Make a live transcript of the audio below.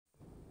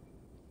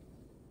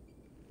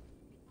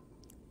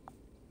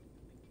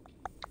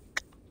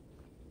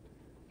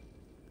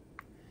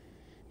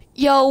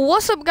Yo,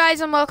 what's up guys,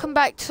 and welcome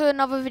back to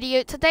another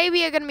video. Today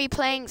we are going to be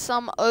playing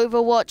some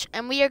Overwatch,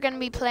 and we are going to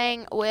be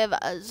playing with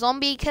a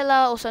zombie killer,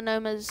 also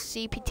known as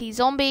CPT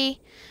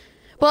zombie.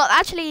 Well,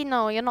 actually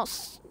no, you're not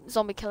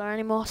zombie killer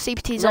anymore,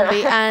 CPT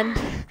zombie. And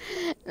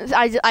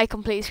I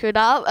completely screwed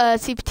up.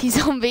 CPT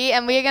zombie,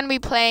 and we are going to be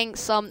playing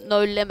some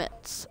No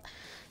Limits.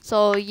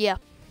 So yeah,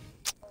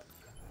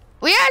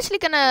 we are actually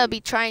going to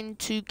be trying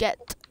to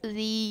get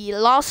the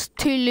last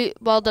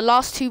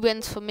two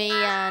wins for me,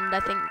 and I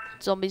think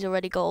Zombie's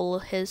already got all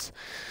of his.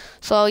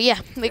 So yeah,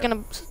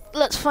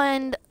 let's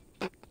find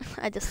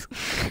let's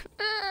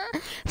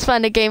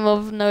find a game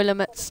of No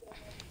Limits.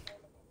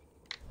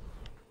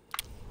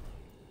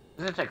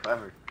 It's gonna take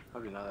forever.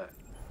 Hope you know that.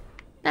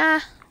 Nah,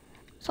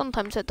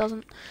 sometimes it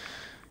doesn't.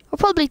 It'll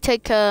probably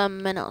take a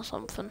minute or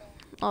something.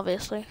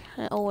 Obviously,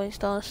 it always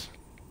does.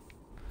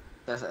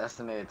 There's an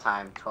estimated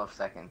time, 12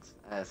 seconds,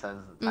 and it says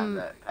the time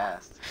that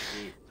passed.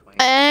 8,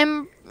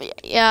 20.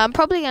 Yeah, I'm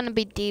probably gonna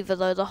be D.Va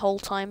though the whole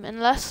time,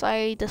 unless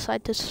I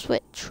decide to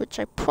switch, which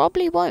I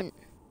probably won't.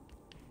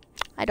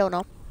 I don't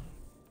know.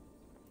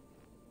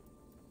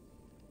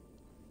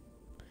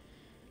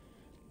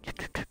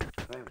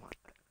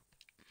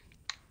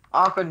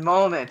 Awkward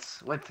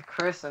moments with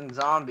Chris and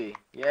Zombie.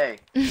 Yay.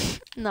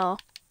 No.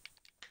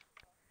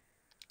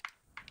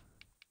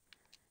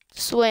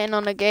 Just waiting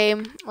on a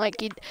game.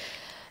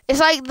 It's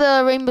like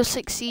the Rainbow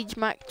Six Siege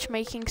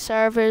matchmaking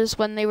servers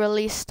when they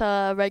released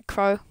Red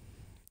Crow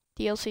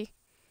DLC.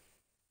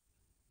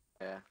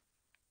 Yeah.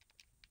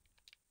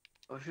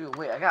 Oh shoot,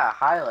 wait, I got a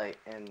highlight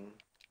in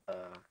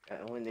an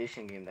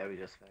elimination game that we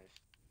just finished.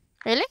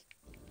 Really?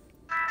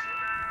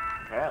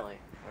 Apparently.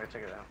 We're gonna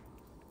check it out.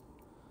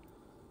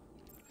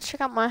 Let's check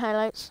out my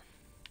highlights.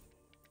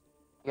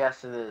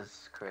 Yes, it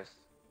is, Chris.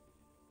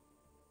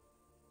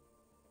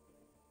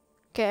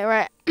 Okay,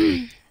 right.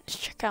 Let's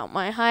check out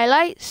my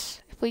highlights.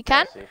 We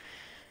can.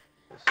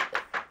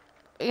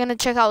 We're gonna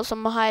check out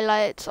some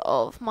highlights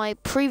of my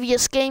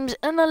previous games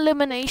in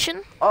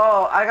elimination.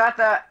 Oh, I got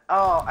that.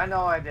 Oh, I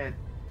know I did.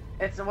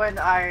 It's when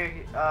it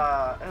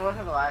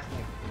wasn't the last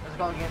game. It was a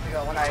couple games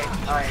ago when I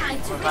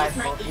revived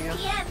both of you.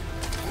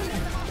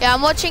 Yeah,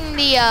 I'm watching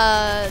the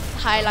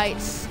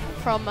highlights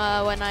from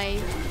when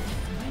I.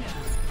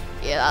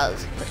 Yeah, that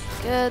was pretty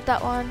good.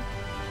 That one.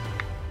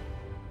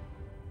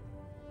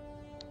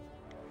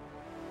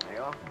 There you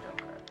go.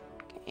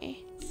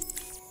 Okay.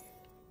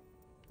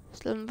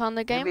 Still haven't found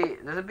the game.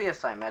 There'll be a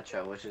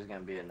Symmetra, which is gonna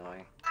be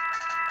annoying.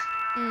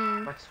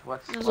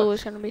 There's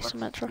always gonna be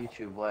Symmetra.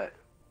 YouTube, what?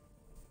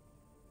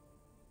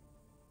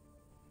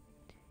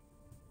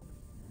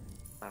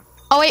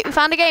 Oh wait, we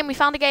found a game. We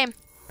found a game.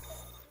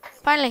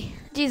 Finally,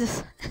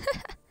 Jesus.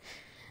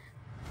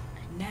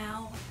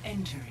 Now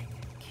entering.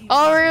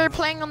 Oh, we're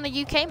playing on the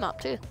UK map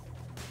too.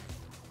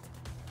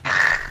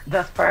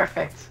 That's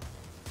perfect.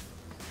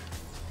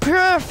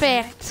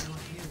 Perfect.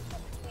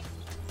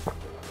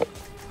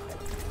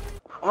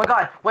 Oh my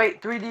god,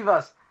 wait, 3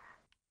 D.VA'S.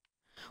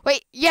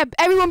 Wait, yeah,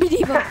 everyone be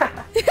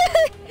D.Va. 3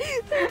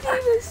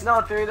 D.VA's.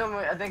 No, 3 of them,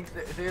 I think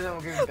 3 of them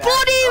will give you 4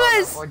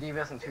 D.VA's. 4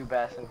 D.VA's and 2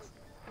 Bastions.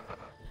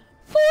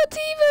 4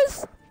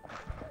 D.VA's.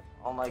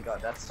 Oh my god,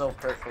 that's so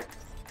perfect.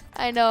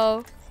 I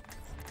know.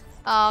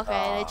 Oh,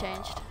 okay, they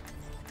changed.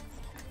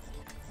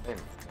 Wait.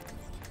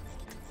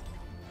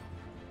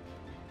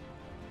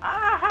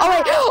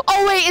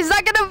 Oh wait, is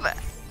that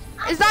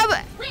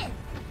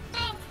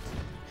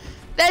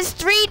there's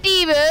 3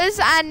 D.VA's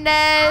and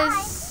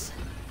there's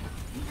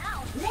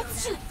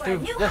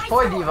there's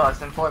 4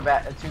 D.VA's and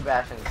 2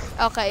 Bastions.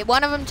 okay,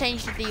 one of them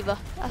changed to D.Va.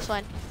 That's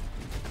fine.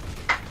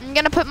 I'm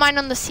gonna put mine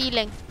on the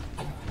ceiling.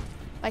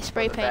 My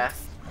spray paint.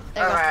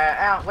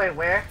 Alright, wait,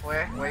 where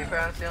you put it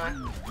on the ceiling?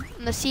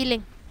 On the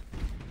ceiling.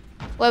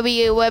 Where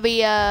we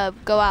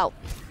go out.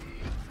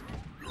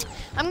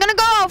 I'm gonna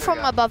go out from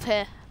above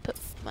here. Put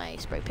my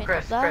spray paint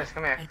up there. Chris,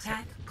 come here.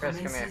 Chris,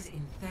 come here.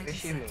 What are you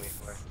shooting me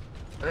for?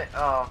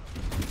 Oh,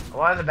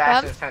 why are the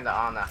Bastions turned to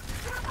on now?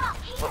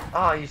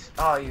 Oh, you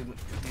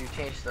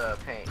changed the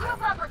paint.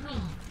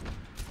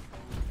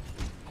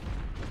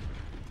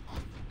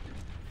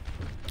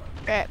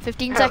 Alright,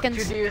 15 seconds.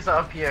 2 D.VA's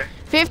up here.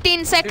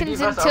 15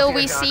 seconds until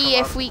we see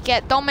if we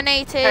get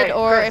dominated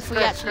or if we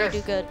actually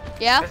do good.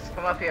 Yeah? Chris,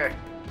 come up here.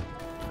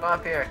 Come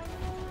up here.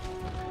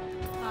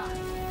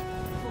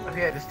 Up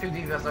here, there's 2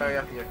 D.VA's already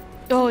up here.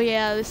 Oh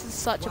yeah, this is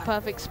such a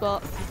perfect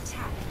spot.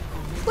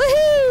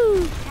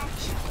 Woohoo!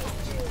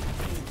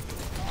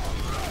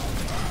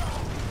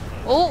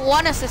 Oh,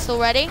 1 assist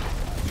already.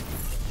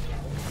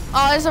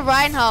 Oh, there's a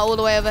Reinhardt all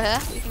the way over here.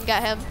 You can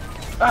get him.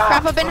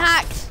 Crap, I've been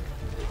hacked.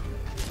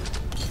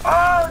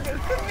 Oh, get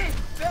me!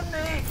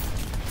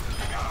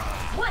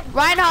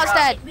 Reinhardt's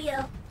dead.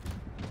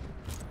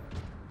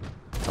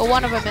 Or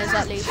one of them is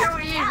at least. Too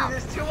easy.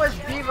 There's too much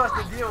D.VA's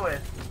to deal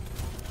with.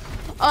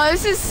 Oh,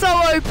 this is so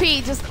OP.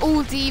 Just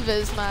all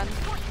D.VA's, man.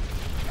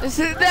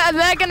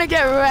 They're gonna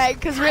get wrecked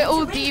because we're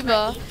all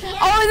D.Va.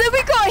 Oh, and then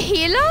we got a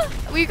healer.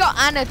 We got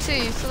Anna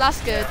too, so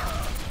that's good.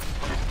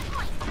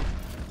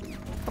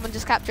 Come on,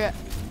 just capture it.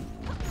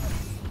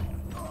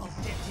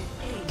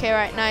 Okay,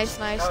 right. Nice,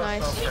 nice, That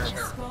was nice. so perfect.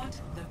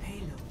 Spot the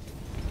payload.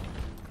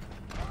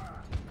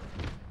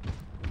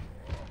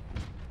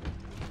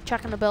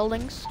 Checking the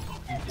buildings.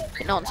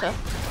 Good answer.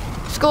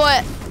 Score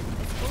it.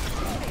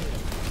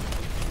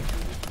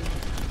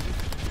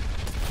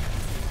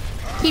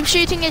 Keep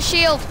shooting his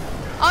shield.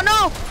 Oh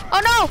no!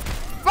 Oh no!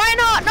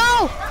 Reinhardt,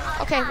 no!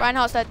 Okay,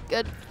 Reinhardt's dead.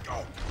 Good.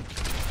 Oh,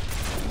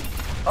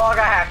 I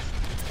got hacked.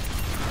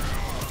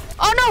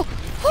 Oh no!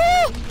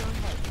 Woo!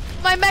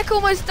 My mech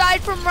almost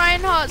died from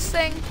Reinhardt's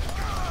thing.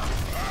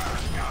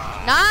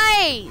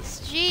 Nice!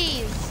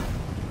 Jeez.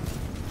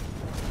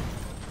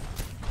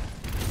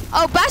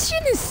 Oh,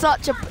 Bastion is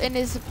such a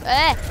is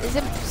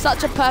in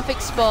such a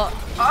perfect spot.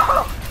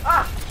 Oh!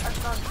 Ah! That's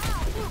done.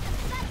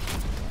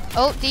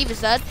 Oh,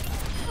 D.Va's dead.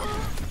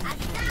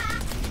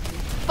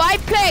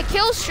 5-player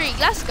kill streak.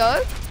 Let's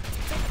go.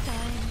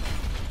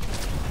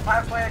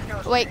 5-player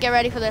kill. Wait, get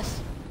ready for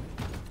this.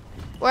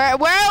 Where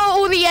are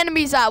all the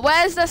enemies at?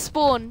 Where's their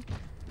spawn?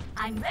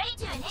 I'm ready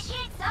to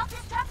initiate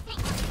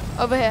self-destruct.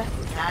 Over here.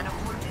 Ready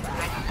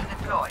to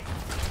deploy.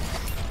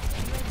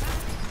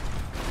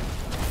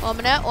 1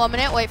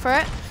 minute, wait for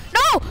it.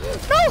 No!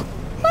 No!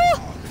 Oh!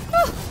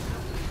 Oh!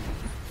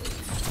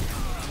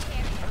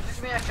 I'm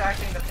just me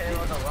attacking the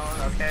payload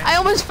alone, okay? I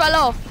almost fell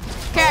off.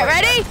 Okay,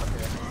 ready?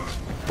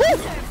 Woo!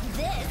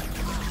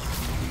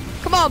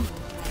 Come on.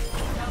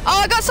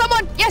 Oh, I got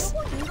someone. Yes.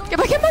 Get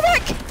back in my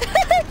back.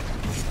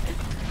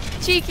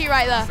 Cheeky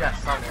right there.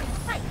 Yes, someone.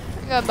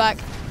 I'm going back.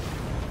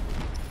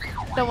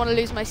 Don't want to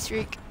lose my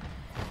streak.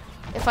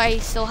 If I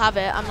still have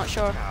it, I'm not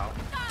sure. No.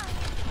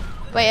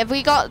 Wait, have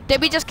we got...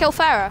 Did we just kill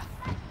Farah?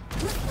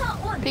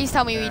 Please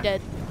tell me we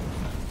did.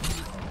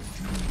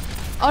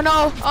 Oh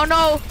no, oh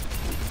no.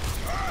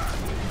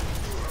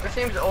 This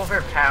seems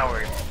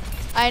overpowered.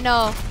 I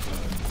know.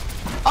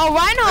 Oh,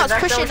 Reinhardt's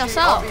pushing us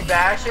up.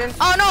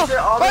 Oh no,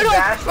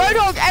 Roadhog,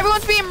 Roadhog,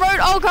 everyone's being road.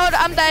 Oh god,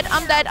 I'm dead,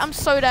 I'm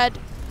so dead.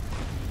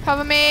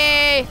 Cover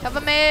me,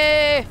 cover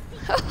me.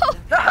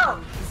 No!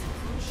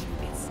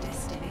 Its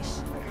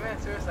destination. I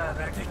committed suicide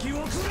there.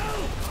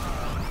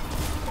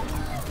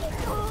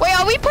 Wait,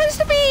 are we supposed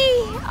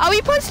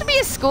to be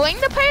escorting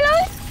the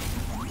payload?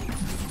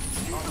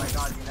 Oh my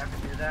god, you never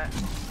do that?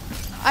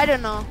 I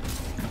don't know.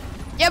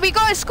 Yeah, we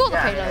gotta escort the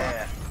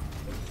Yeah,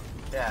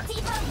 payload.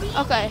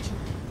 yeah. Okay.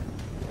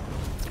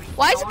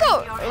 Why does it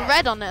go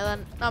red on it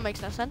then? That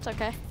makes no sense,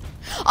 okay.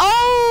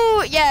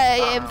 Oh,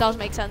 yeah, it does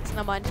make sense,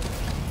 never mind.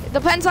 It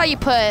depends how you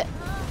put it.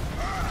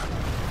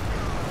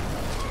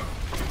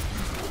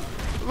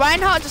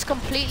 Reinhardt just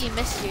completely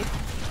missed you.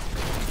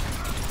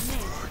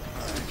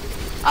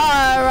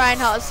 Oh,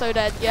 Reinhardt's so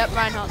dead. Yep,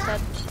 Reinhardt's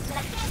dead.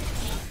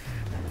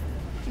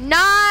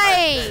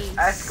 Nice!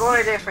 I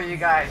scored it for you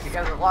guys. You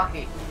guys are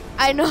lucky.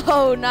 I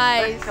know,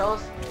 nice. 6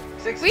 kills.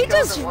 6 We kills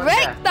just and 1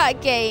 wrecked death.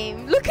 that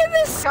game. Look at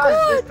this Guys,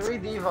 squad. there's 3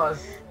 D.VA'S.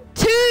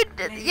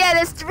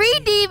 There's 3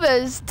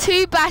 D.VA'S,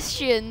 2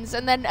 Bastions,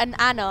 and then an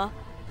Anna.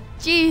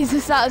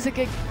 Jesus, that was a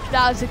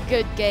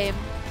good game.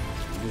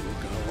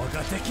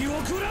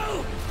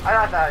 I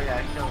thought that, yeah,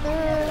 I killed him.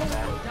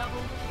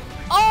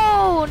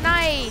 Oh,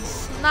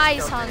 nice.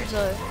 Nice,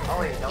 Hanzo. Oh,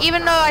 wait, that was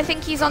Even not- though I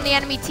think he's on the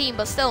enemy team,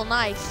 but still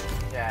nice.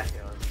 Yeah, he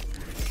was.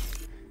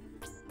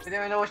 I didn't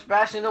even know which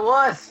Bastion it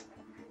was.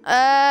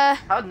 I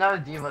How'd none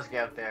of the D.VA'S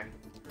get up there?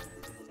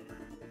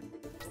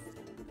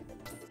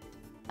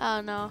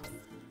 don't know.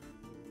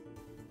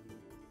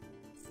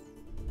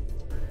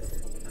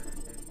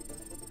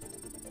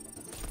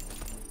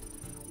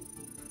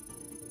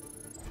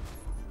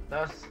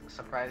 That was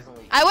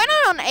surprisingly. I went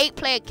on an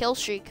 8-player kill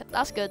streak.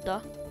 That's good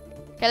though.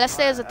 Okay, let's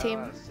stay as a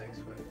team.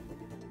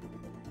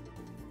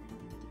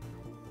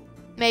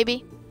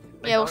 Maybe.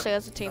 Yeah, we'll stay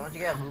as a team. Don't you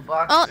get a loot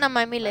box? Oh, never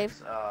mind, me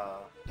leave.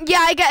 Next, Yeah,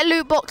 I get a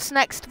loot box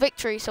next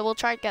victory, so we'll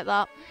try and get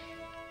that.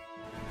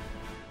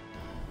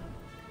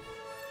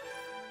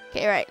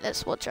 Okay, right,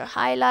 let's watch a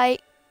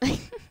highlight. You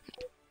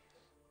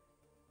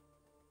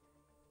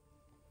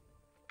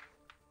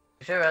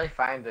should really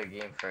find the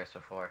game first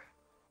before.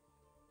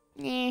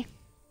 Yeah.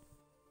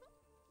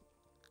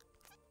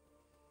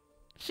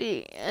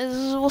 See,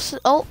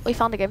 oh, we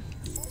found a game.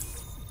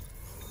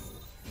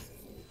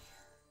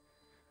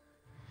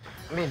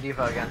 I mean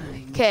D.Va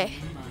again. Okay.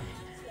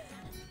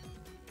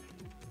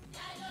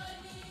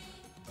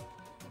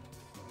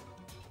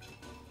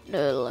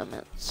 No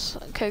limits.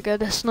 Okay, good.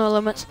 There's no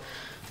limits.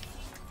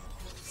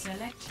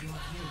 Select your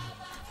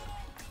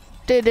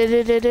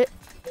hero.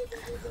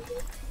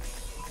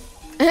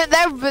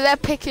 They're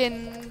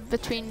picking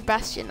between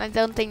Bastion. I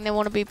don't think they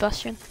want to be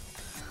Bastion.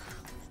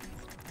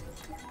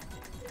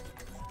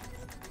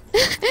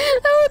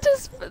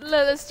 Look,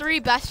 there's 3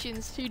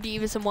 Bastions, 2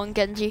 D.Va's, and 1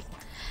 Genji.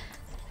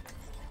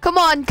 Come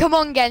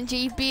on,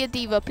 Genji, be a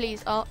D.Va,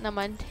 please. Oh, never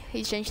mind.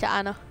 He's changed to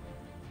Anna.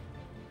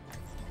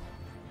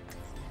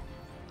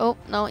 Oh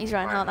no, he's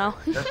running out now.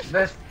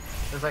 There's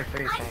like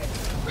 3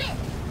 things.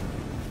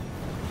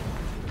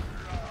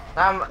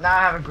 Now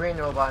I have a green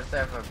robot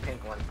instead of a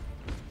pink one.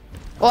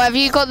 Or have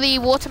you got the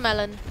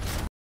watermelon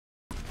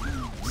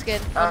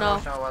skin? Oh no.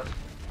 Which one it was.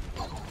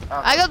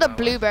 I got the which one it was.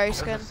 blueberry It was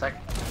skin.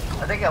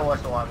 I think it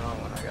was the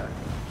watermelon one I got.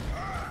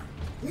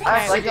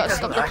 I we gotta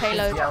stop the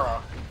payload.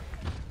 Yellow.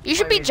 You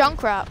should be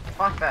Junkrat.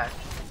 Fuck that.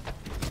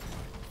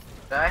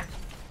 Did I?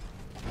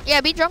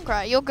 Yeah, be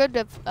Junkrat. You're good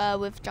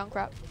with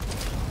Junkrat.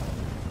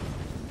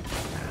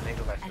 They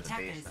go back to the base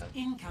Attackers then.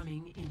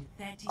 incoming in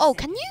 30 Oh,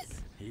 can you?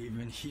 seconds.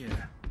 Even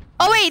here.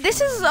 Oh wait, this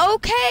is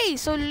okay.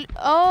 So,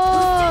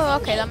 oh,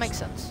 okay, that makes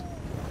sense.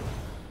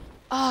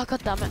 Oh,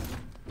 god damn it.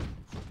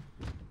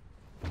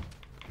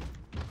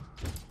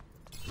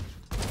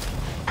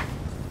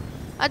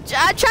 I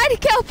tried to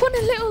get up on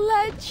a little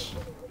ledge.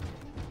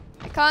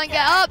 I can't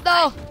get up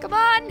though. Come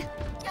on.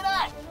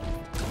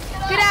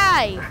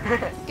 G'day.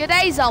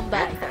 G'day, zombie.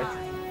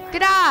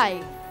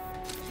 G'day.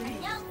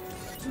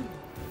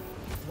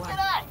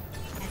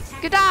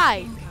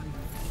 G'day.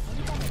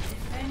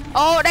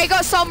 Oh, they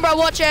got Sombra.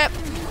 Watch it.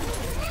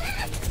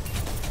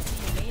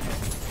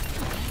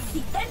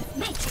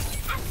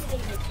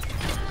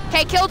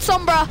 Okay, killed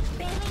Sombra.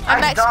 And I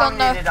Mex gone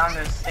though. dominated on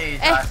this stage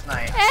last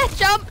night.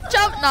 Jump.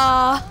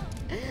 Nah.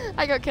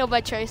 I got killed by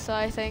Tracer,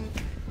 I think.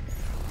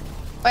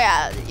 Oh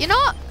yeah, you know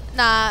what?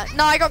 Nah,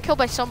 no, I got killed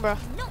by Sombra.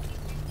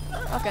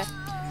 Okay.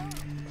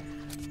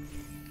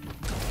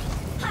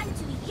 I'm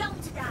too young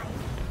to die.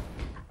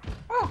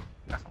 Woo.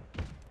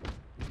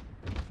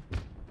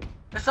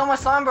 There's so much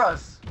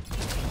Sombras.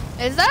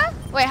 Is there?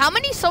 Wait, how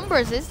many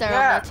Sombras is there on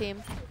Yeah. their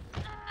team?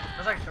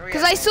 There's like 3.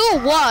 Because I saw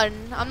one.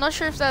 I'm not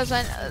sure if there was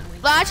any.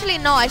 Well, actually,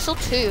 no, I saw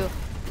 2.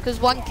 Because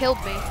one killed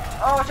me.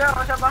 Oh, watch out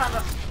behind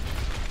us.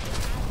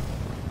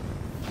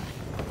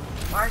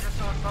 Why is there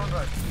so much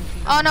Sombras?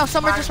 Oh no,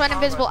 Sombra just went Sombras.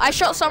 invisible. I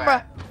shot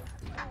Sombra.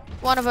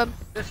 One of them.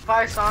 There's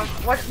 5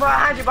 Sombras. What's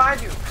behind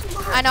you?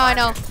 I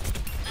know.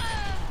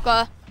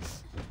 Got her.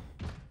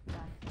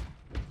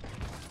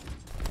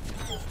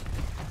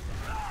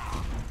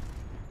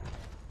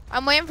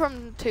 I'm waiting for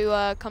him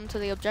to come to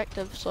the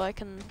objective so I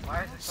can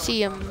Why is there so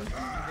see much him.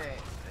 Sombras?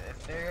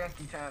 If they're gonna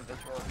keep turning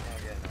this world, it's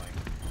gonna get annoying.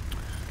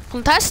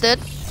 Contested?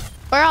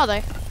 Where are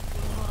they?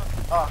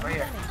 Oh, right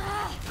here.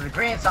 There's a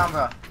green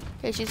Sombra.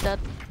 Okay, she's dead.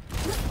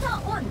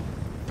 Not one.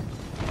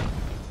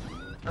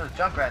 There's a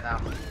Junkrat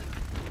now.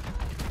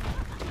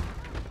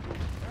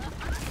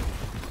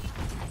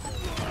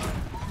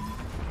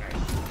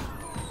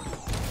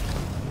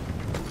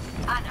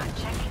 I'm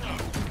checking in.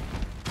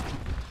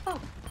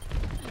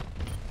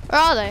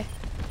 Where are they?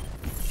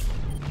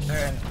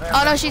 They're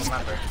Oh, no, invisible, she's-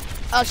 remember.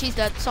 Oh, she's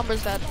dead.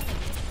 Sombra's dead.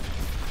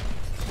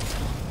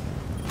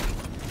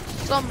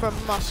 Sombra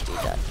must be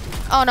dead.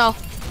 Oh no.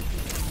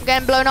 I'm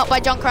getting blown up by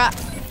Junkrat.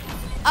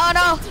 Oh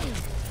no.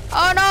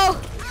 Oh no.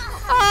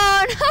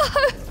 Oh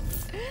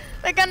no.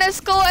 They're gonna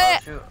score Oh,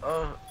 it. shoot.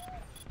 Oh.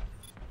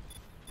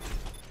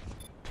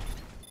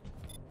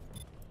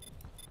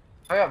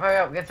 Hurry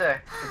up, get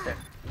there. Get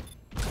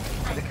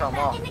to kill them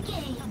all. In the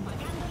game.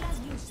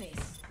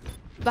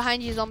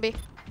 Behind you, zombie.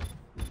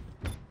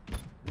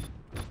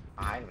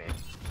 Behind me.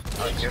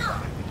 Oh, you're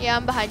behind me. Yeah,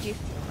 I'm behind you.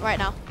 Right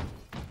now.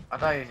 I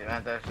thought you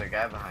meant there's a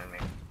guy behind me.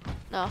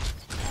 No.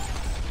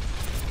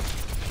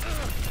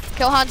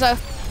 Kill Hanzo.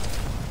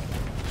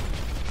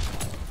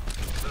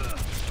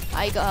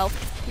 Ah, you got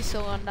health. He's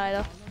still gonna die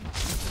though.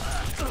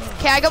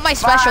 Okay, I got my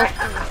special.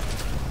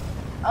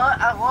 Bye.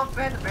 I love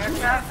playing the bear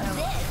trap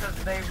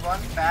because they run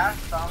fast,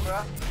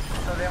 Sombra,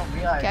 so they don't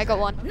realize. Okay, I got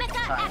one. Meta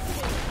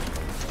activate.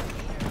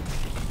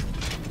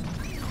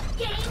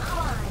 Game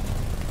on.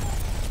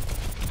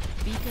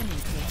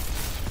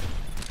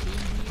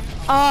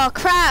 Oh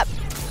crap!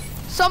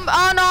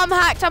 Oh no, I'm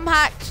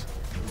hacked.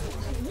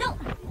 No.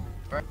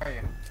 Where are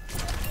you?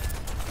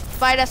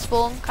 By the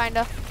spawn,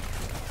 kinda.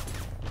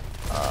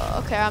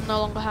 Okay, I'm no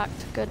longer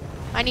hacked. Good.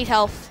 I need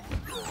health.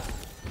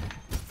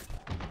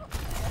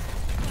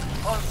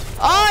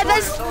 Oh,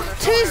 there's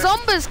two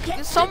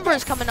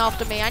Sombras coming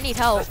after me. I need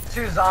help. There's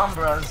 2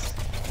 Zombras.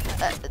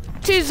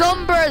 2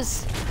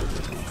 Zombras.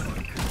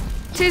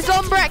 2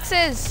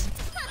 Zombrexes.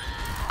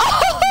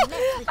 Oh,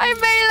 I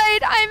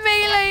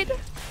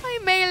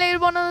meleeed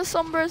one of the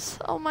Sombras.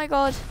 Oh my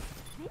god.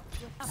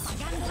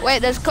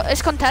 Wait,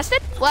 it's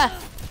contested? Where?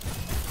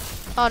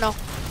 Oh no.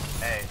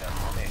 Hey,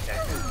 that's only a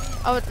second.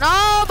 Oh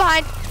no,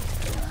 behind.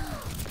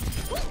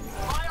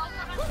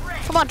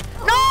 Come on.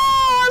 No,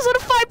 I was on a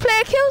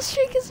 5-player kill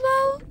streak as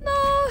well.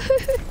 No.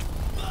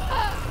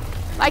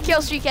 My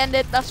kill streak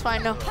ended. That's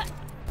fine now.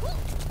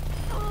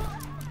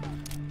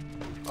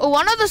 Oh,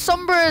 one of the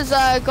Sombras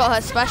got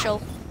her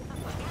special.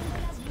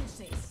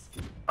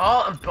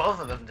 Oh, both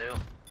of them do.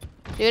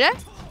 Do they?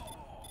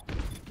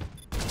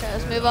 Okay,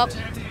 let's move up.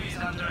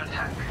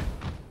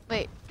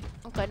 Wait.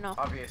 Okay, no.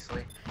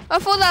 Obviously. I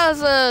thought that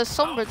was a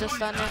Sombra just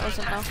then. It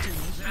wasn't now.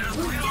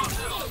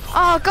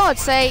 Oh,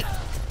 God's sake.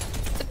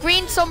 The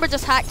green Sombra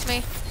just hacked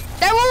me.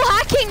 They're all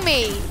hacking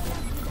me.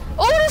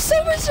 All the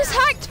Sombras just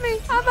hacked me.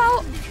 I'm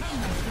out.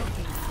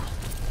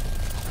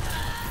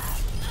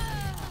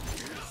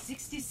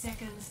 60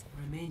 seconds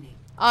remaining.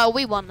 Oh,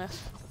 we won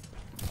this.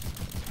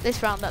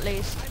 This round at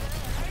least.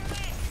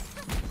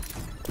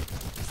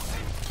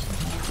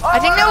 I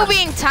think they were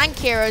being tank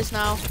heroes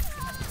now.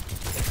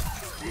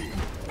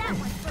 That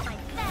one's for my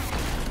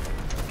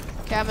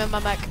fans. Okay, I'm in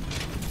my mech.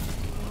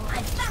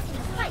 I'm back in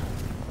the fight.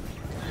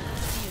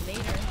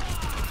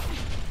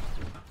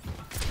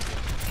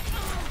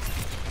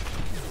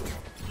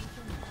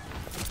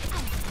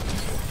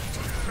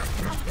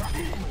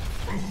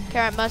 Okay,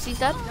 right, Mercy's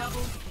dead.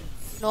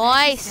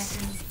 Nice.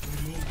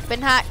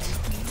 Been hacked.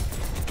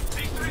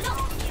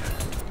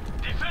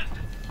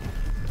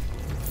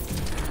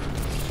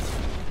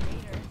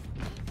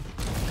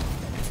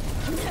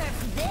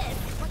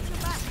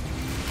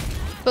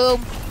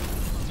 Boom.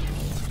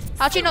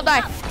 How'd she not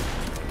die?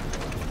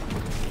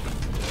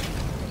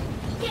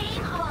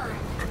 Game on.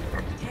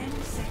 10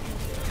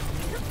 seconds.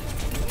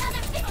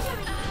 Another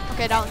victory.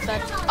 Okay, that one's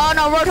dead. Oh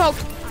no, Roadhog.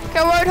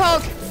 Kill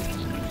Roadhog.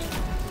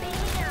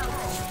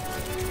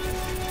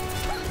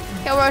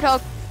 Kill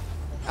Roadhog.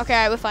 Okay,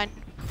 alright, we're fine.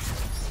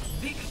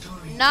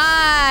 Victory.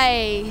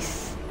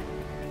 Nice.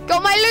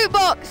 Got my loot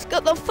box.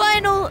 Got the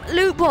final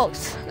loot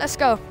box. Let's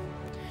go.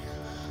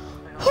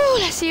 Whew,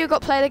 let's see who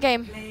got play of the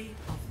game. Play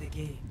of the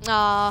game.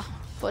 Ah,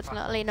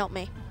 fortunately not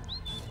me.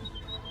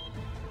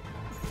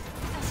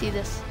 See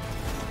this.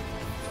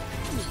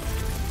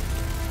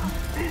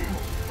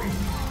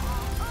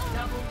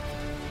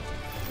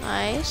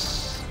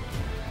 Nice.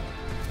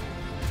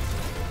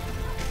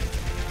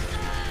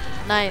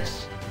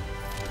 Nice.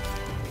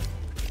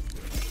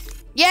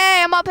 Yay,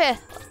 I'm up here.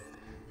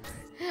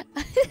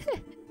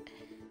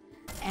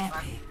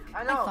 Epic.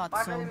 I know, thought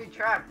my so. enemy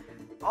trap.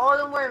 All of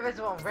them were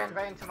invisible and ran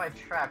right into my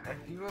trap.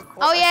 If you record,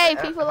 Oh, yay,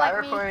 if people I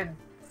like me. record,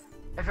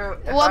 If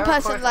One I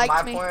person record liked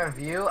from me. my point of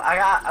view, I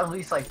got at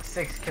least like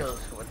 6 kills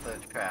with the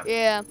trap.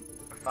 Yeah.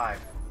 Or 5.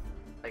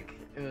 Like,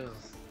 it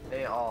was,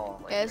 they all.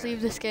 Like, Yeah, let's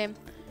leave this game.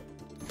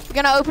 We're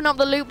gonna open up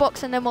the loot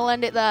box and then we'll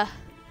end it there.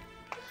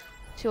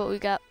 See what we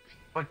got.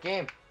 What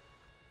game?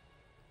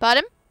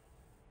 Pardon?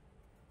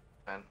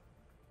 Man.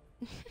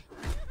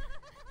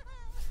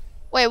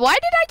 Wait, why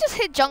did I just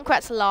hit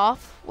Junkrat's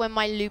laugh when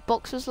my loot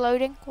box was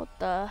loading? What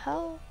the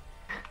hell?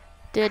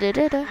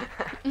 Da-da-da-da.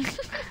 He's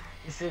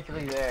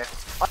secretly there.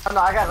 Oh no,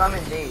 I got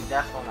lemon jade.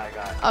 That's one I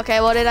got. Okay,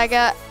 what did I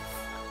get?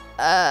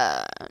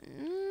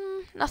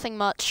 Nothing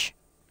much.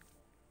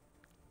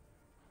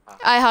 Oh.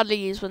 I hardly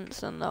use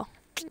Winston though,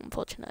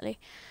 unfortunately.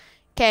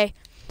 Okay.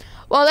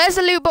 Well, there's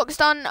the loot box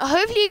done.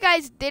 Hopefully you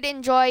guys did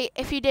enjoy.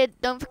 If you did,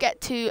 don't forget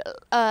to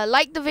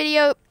like the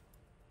video.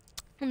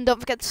 And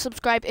don't forget to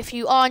subscribe if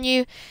you are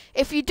new.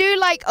 If you do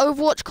like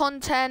Overwatch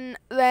content,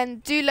 then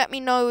do let me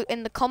know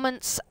in the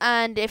comments.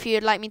 And if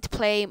you'd like me to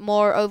play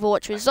more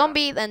Overwatch with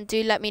Zombie, then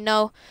do let me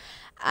know.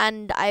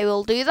 And I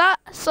will do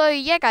that. So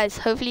yeah, guys,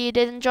 hopefully you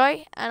did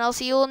enjoy. And I'll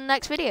see you all in the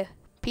next video.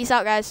 Peace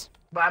out, guys.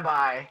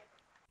 Bye-bye.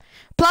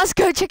 Plus,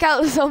 go check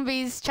out the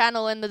Zombies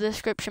channel in the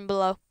description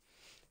below.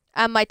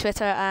 And my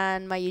Twitter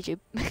and my YouTube.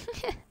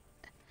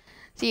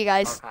 See you All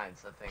guys.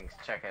 kinds of things.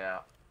 Check it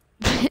out.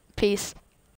 Peace.